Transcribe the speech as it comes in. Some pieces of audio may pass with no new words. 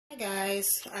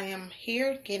guys, I am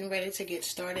here getting ready to get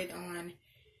started on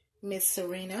Miss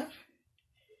Seranah.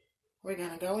 We're going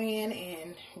to go in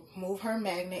and move her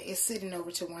magnet. It's sitting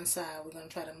over to one side. We're going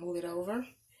to try to move it over.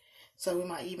 So we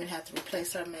might even have to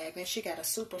replace her magnet. She got a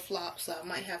super flop, so I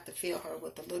might have to fill her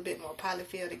with a little bit more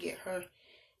polyfill to get her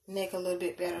neck a little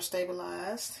bit better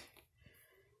stabilized.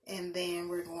 And then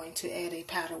we're going to add a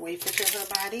powder wafer to her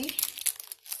body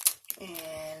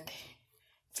and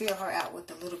fill her out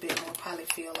with a little bit more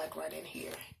polyfill, like right in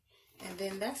here. And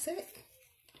then that's it.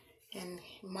 And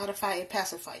modify a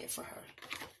pacifier for her.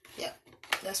 Yep,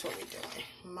 that's what we're doing.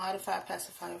 Modify a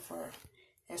pacifier for her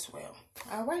as well.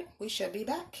 All right, we shall be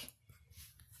back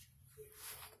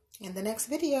in the next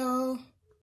video.